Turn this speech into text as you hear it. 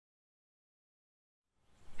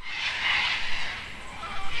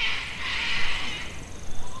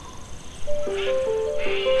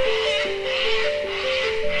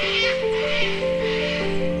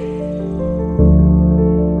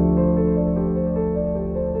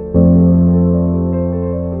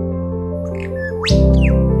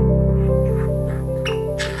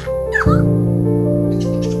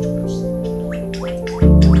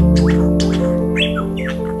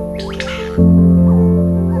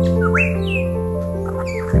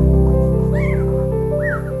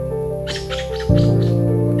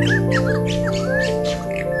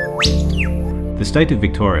state of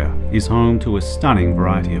Victoria is home to a stunning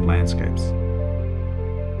variety of landscapes.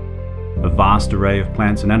 A vast array of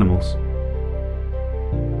plants and animals,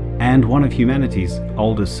 and one of humanity's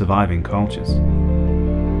oldest surviving cultures.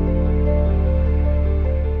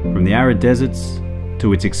 From the arid deserts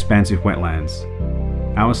to its expansive wetlands,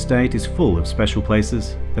 our state is full of special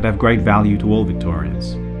places that have great value to all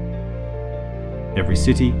Victorians. Every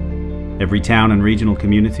city, every town and regional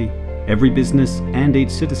community, every business and each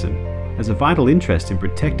citizen has a vital interest in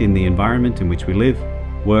protecting the environment in which we live,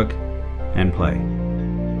 work and play.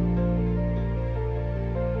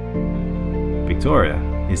 Victoria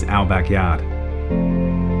is our backyard.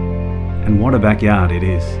 And what a backyard it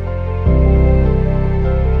is.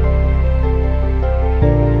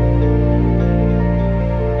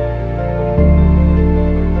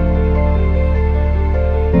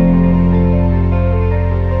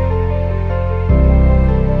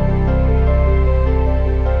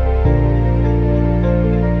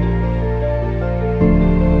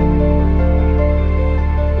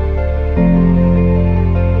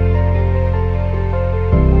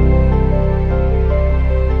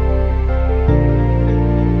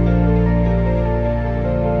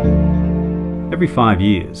 Every 5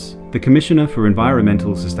 years, the Commissioner for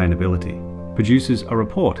Environmental Sustainability produces a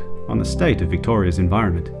report on the state of Victoria's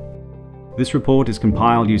environment. This report is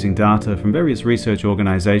compiled using data from various research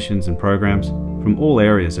organisations and programs from all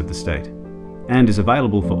areas of the state, and is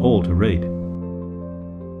available for all to read.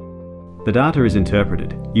 The data is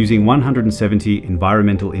interpreted using 170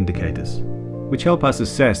 environmental indicators, which help us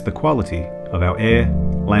assess the quality of our air,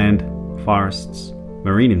 land, forests,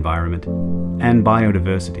 marine environment, and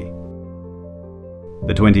biodiversity.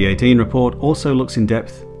 The 2018 report also looks in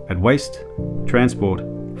depth at waste, transport,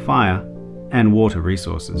 fire, and water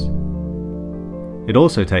resources. It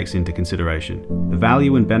also takes into consideration the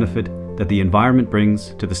value and benefit that the environment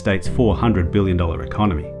brings to the state's $400 billion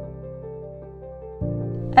economy.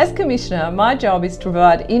 As Commissioner, my job is to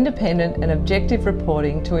provide independent and objective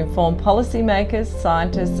reporting to inform policymakers,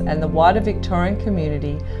 scientists, and the wider Victorian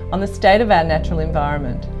community on the state of our natural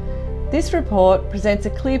environment. This report presents a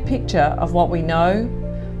clear picture of what we know,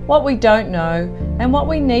 what we don't know, and what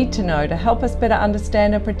we need to know to help us better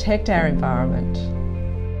understand and protect our environment.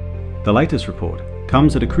 The latest report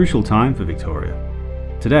comes at a crucial time for Victoria.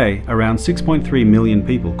 Today, around 6.3 million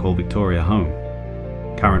people call Victoria home.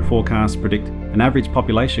 Current forecasts predict an average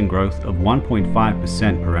population growth of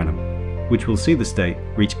 1.5% per annum, which will see the state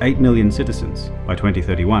reach 8 million citizens by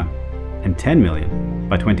 2031 and 10 million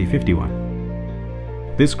by 2051.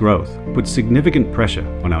 This growth puts significant pressure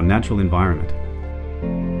on our natural environment.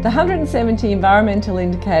 The 170 environmental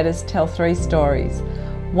indicators tell 3 stories.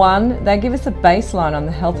 1, they give us a baseline on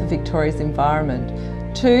the health of Victoria's environment.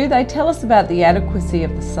 2, they tell us about the adequacy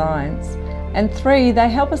of the science. And 3, they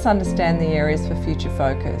help us understand the areas for future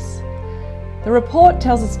focus. The report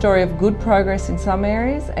tells a story of good progress in some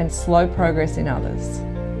areas and slow progress in others.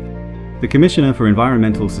 The Commissioner for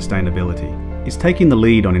Environmental Sustainability is taking the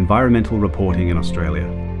lead on environmental reporting in Australia,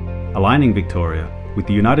 aligning Victoria with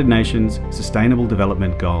the United Nations Sustainable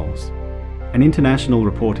Development Goals, an international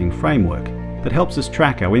reporting framework that helps us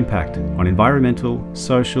track our impact on environmental,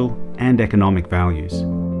 social, and economic values.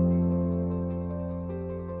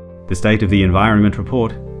 The State of the Environment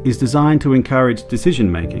report is designed to encourage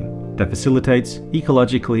decision-making that facilitates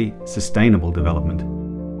ecologically sustainable development.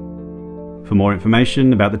 For more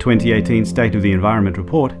information about the 2018 State of the Environment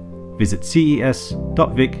report, visit ces.vic.gov.au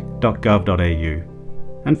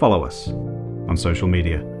and follow us on social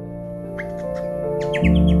media.